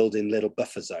they build in little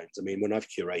buffer zones. I mean, when I've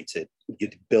curated, you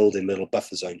build in little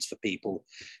buffer zones for people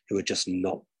who are just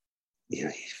not,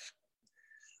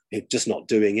 just not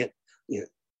doing it.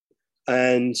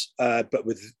 And but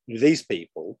with these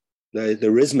people,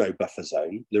 there is no buffer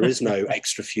zone. There is no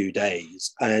extra few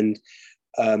days, and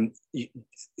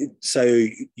so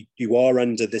you are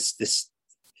under this. It's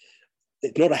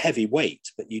not a heavy weight,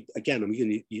 but you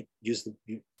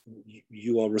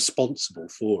are responsible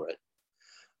for it.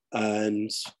 And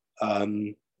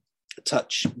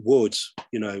touch wood,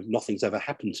 nothing's ever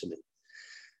happened to me.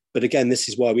 But again, this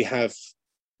is why we have,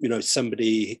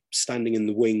 somebody standing in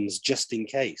the wings just in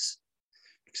case,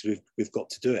 because we've got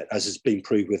to do it, as has been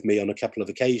proved with me on a couple of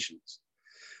occasions.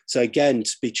 So again,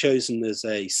 to be chosen as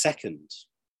a second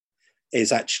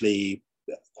is actually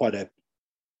quite a,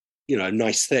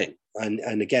 nice thing.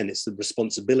 And again, it's the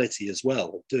responsibility as well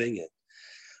of doing it.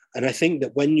 And I think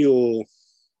that when you're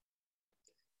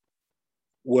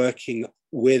working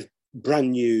with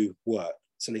brand new work,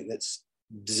 something that's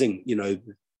zing,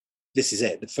 this is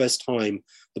it. The first time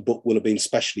the book will have been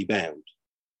specially bound.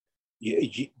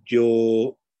 You've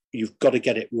got to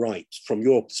get it right from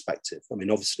your perspective. I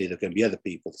mean, obviously there are going to be other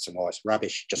people that say, "Oh, it's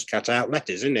rubbish, just cut out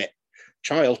letters, isn't it?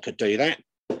 Child could do that."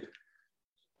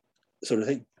 Sort of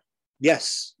thing.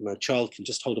 Yes, a child can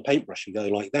just hold a paintbrush and go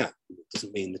like that. It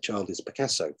doesn't mean the child is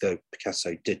Picasso, though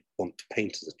Picasso did want to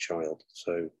paint as a child.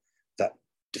 So that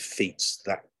defeats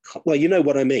that. Well, you know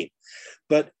what I mean.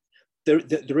 But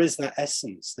there is that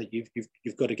essence that you've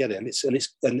got to get it, and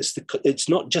it's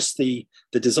not just the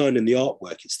design and the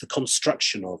artwork; it's the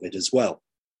construction of it as well.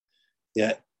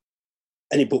 Yeah,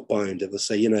 any bookbinder will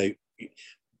say, the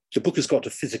book has got to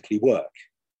physically work,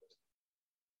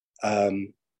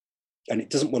 and it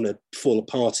doesn't want to fall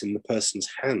apart in the person's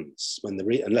hands when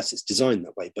unless it's designed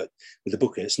that way. But with the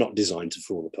book, it's not designed to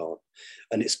fall apart,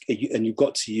 and you've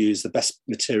got to use the best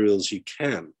materials you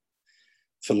can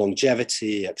for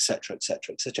longevity, etc.,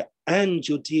 etc., etc. And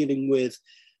you're dealing with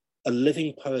a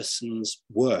living person's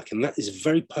work, and that is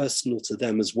very personal to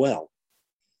them as well.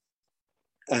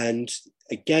 And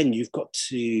again, you've got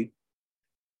to,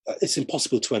 it's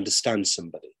impossible to understand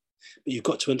somebody, but you've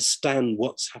got to understand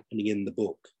what's happening in the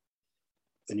book.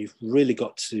 And you've really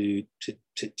got to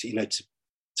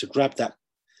grab that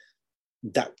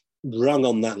rung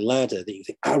on that ladder that you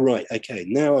think, oh, right, okay,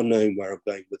 now I know where I'm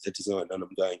going with the design, and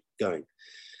I'm going.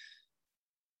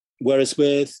 Whereas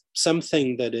with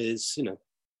something that is,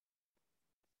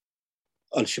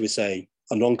 should we say,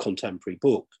 a non-contemporary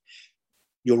book,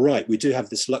 you're right, we do have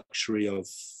this luxury of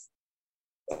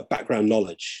background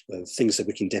knowledge, of things that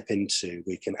we can dip into.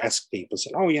 We can ask people,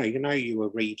 say, oh yeah, you were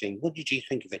reading, what did you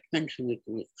think of it? And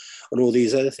all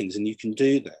these other things, and you can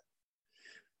do that.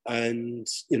 And,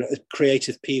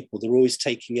 creative people, they're always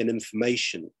taking in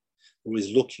information,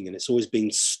 always looking, and it's always being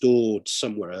stored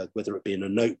somewhere, whether it be in a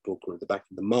notebook or at the back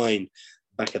of the mind,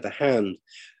 back of the hand,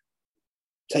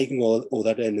 taking all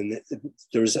that in. And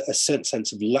there is a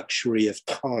sense of luxury of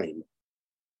time.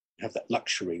 We have that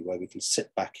luxury where we can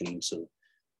sit back and sort of,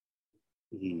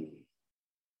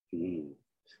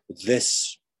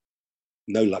 this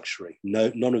no luxury,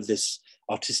 none of this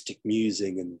artistic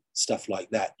musing and stuff like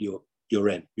that. You're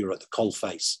at the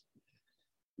coalface,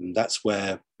 and that's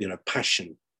where, you know,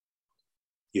 passion.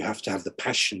 You have to have the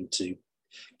passion to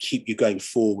keep you going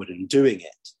forward and doing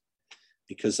it,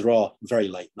 because there are very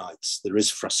late nights. There is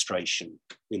frustration,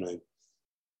 you know,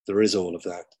 there is all of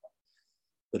that.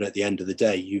 But at the end of the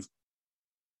day, you've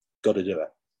got to do it.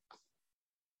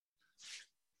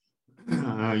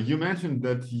 You mentioned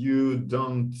that you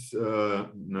don't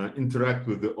interact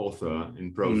with the author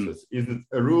in process. Is it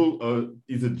a rule, or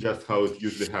is it just how it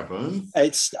usually happens?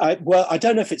 Well, I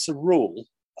don't know if it's a rule,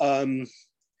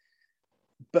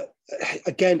 but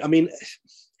again, I mean,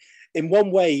 in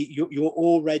one way, you're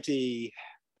already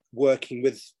working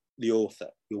with the author.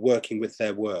 You're working with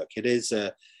their work. It is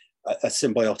a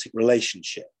symbiotic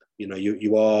relationship. You know,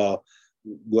 you are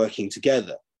working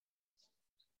together.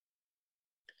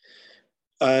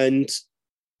 And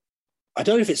I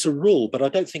don't know if it's a rule, but I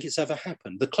don't think it's ever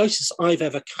happened. The closest I've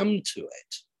ever come to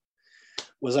it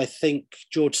was, I think,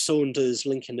 George Saunders'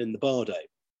 Lincoln in the Bardo,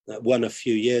 that won a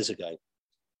few years ago.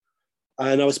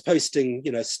 And I was posting,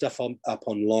 you know, stuff up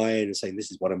online and saying,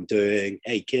 this is what I'm doing.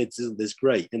 Hey, kids, isn't this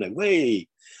great? You know, way.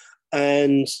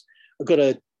 And I got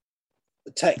a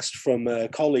text from a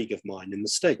colleague of mine in the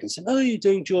States and said, oh, you're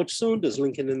doing George Saunders'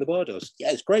 Lincoln in the Bardo?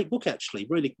 Yeah, it's a great book, actually.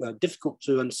 Really difficult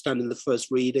to understand in the first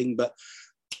reading, but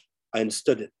I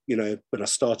understood it, you know, when I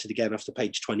started again after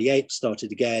page 28,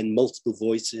 started again, multiple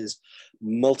voices,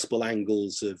 multiple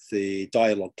angles of the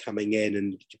dialogue coming in,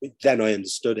 and then I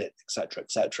understood it, etc.,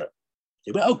 etc.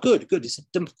 He went, oh, good. He said,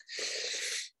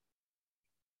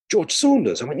 George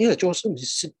Saunders. I went, yeah, George Saunders. He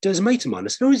said, there's a mate of mine. I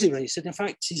said, oh, is he? He said, in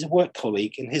fact, he's a work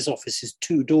colleague and his office is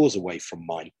 2 doors away from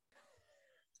mine.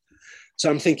 So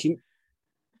I'm thinking,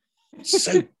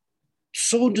 so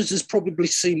Saunders has probably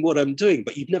seen what I'm doing,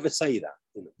 but you'd never say that.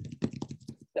 You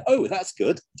know? Oh, that's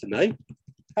good to know.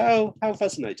 How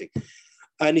fascinating.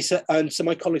 And he said, and so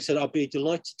my colleague said, I'll be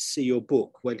delighted to see your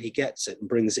book when he gets it and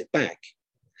brings it back.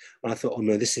 And I thought, oh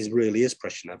no, this really is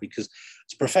pressure now, because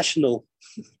it's a professional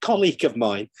colleague of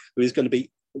mine who is going to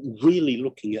be really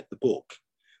looking at the book.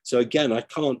 So again, I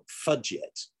can't fudge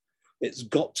it. It's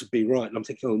got to be right. And I'm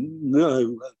thinking, oh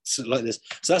no, it's like this.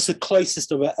 So that's the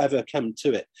closest I've ever come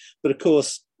to it. But of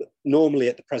course, normally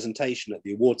at the presentation, at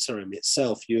the award ceremony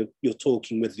itself, you're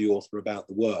talking with the author about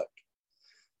the work.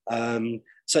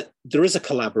 So there is a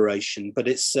collaboration, but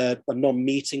it's a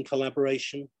non-meeting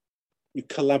collaboration. You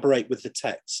collaborate with the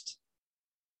text,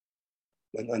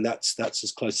 and that's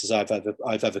as close as I've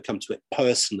ever come to it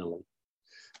personally.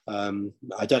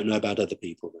 I don't know about other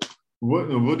people.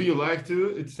 Would you like to?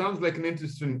 It sounds like an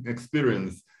interesting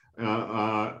experience.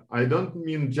 I don't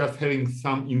mean just having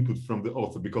some input from the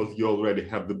author because you already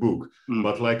have the book,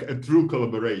 but like a true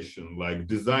collaboration, like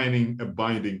designing a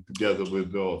binding together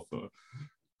with the author.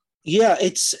 Yeah,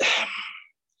 it's.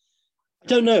 I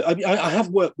don't know. I have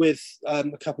worked with a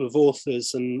couple of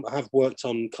authors, and I have worked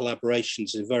on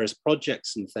collaborations in various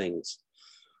projects and things.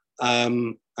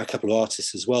 A couple of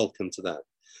artists as well come to that.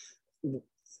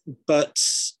 But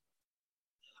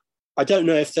I don't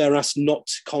know if they're asked not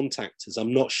to contact us.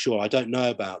 I'm not sure. I don't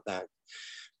know about that.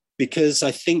 Because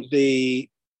I think the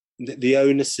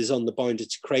onus is on the binder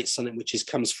to create something which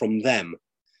comes from them,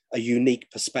 a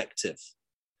unique perspective.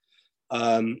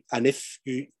 And if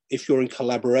you're in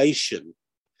collaboration,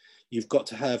 you've got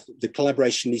to have, the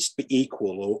collaboration needs to be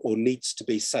equal or needs to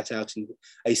be set out in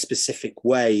a specific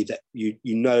way that you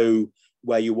know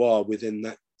where you are within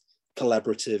that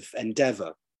collaborative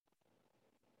endeavor.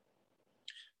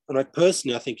 And I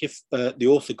think if the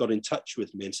author got in touch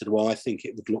with me and said, well, I think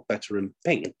it would look better in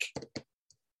pink,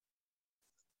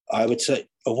 I would say,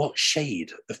 oh, what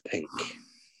shade of pink?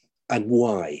 And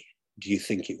why do you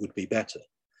think it would be better?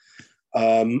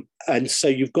 And so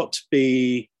you've got to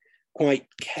be quite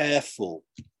careful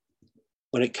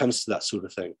when it comes to that sort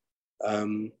of thing.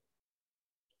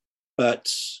 But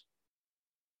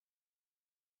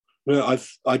no,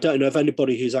 I don't know of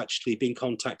anybody who's actually been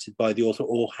contacted by the author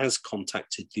or has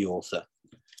contacted the author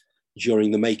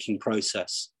during the making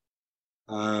process.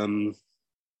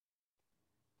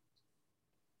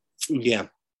 Yeah.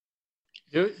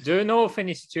 Do you know of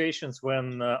any situations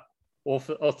when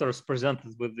authors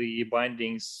presented with the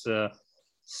bindings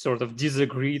sort of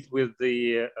disagreed with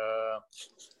the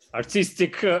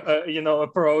artistic,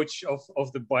 approach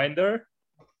of the binder?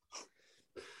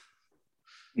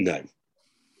 No.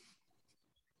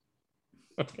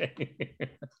 Okay.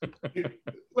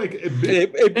 Like a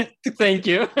bit. Thank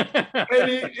you.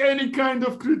 any kind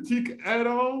of critique at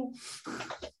all?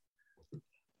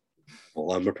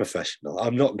 Well, I'm a professional.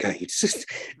 I'm not going to.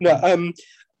 No.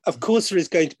 Of course, there is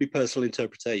going to be personal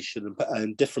interpretation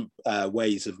and different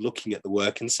ways of looking at the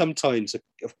work. And sometimes,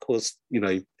 of course,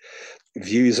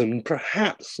 views are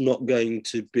perhaps not going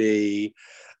to be,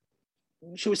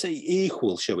 shall we say,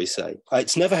 equal, shall we say.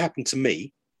 It's never happened to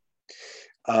me,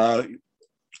 to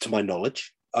my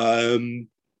knowledge. It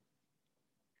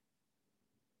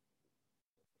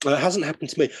hasn't happened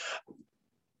to me.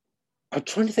 I'm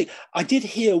trying to think. I did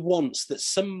hear once that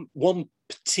one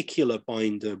particular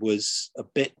binder was a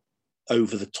bit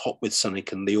over the top with something,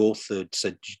 and the author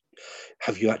said,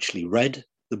 "Have you actually read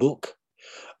the book?"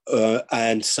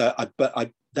 And so,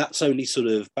 that's only sort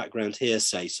of background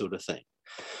hearsay sort of thing.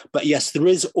 But yes, there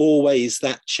is always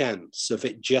that chance of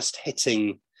it just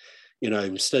hitting,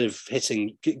 instead of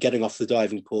getting off the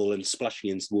diving pool and splashing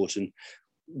into the water and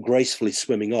gracefully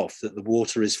swimming off, that the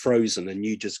water is frozen and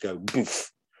you just go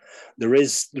boof. There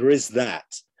is that,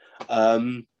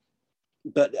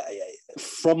 but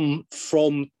from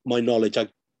my knowledge,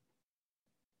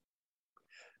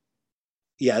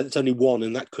 it's only one,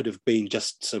 and that could have been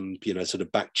just some sort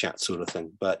of back chat sort of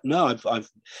thing. But no, I've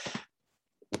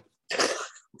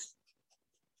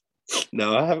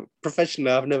no, I haven't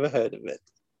professionally. I've never heard of it.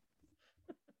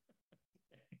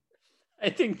 I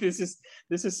think this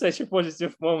is such a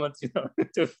positive moment,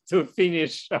 to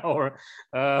finish our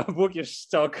bookish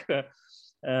talk.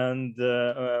 And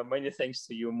many thanks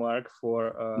to you, Mark,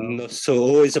 for so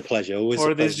always a pleasure. Always for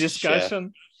a pleasure this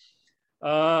discussion.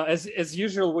 As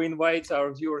usual, we invite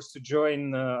our viewers to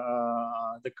join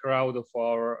the crowd of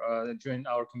join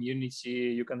our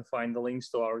community. You can find the links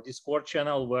to our Discord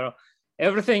channel, where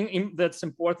everything that's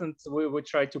important we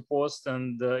try to post,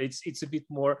 and it's a bit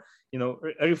more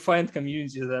a refined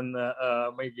community than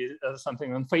maybe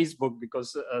something on Facebook,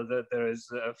 because there is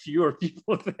fewer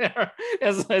people there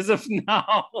as of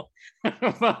now,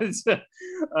 but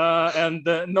and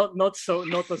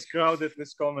not as crowded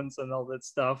with comments and all that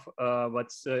stuff. But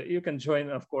you can join,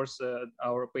 of course,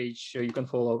 our page. You can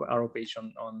follow our page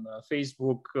on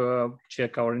Facebook.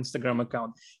 Check our Instagram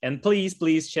account, and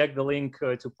please check the link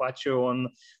to Patreon,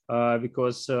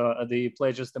 because the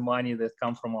pledges, the money that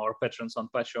come from our patrons on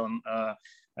Patreon,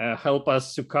 help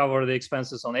us to cover the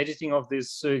expenses on editing of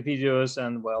these videos.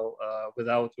 And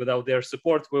without their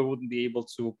support, we wouldn't be able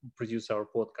to produce our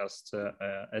podcast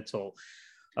at all.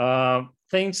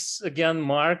 Thanks again,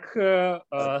 Mark.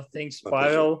 Thanks,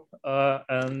 Pavel,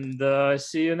 and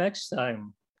see you next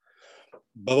time.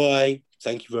 Bye-bye.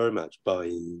 Thank you very much.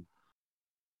 Bye.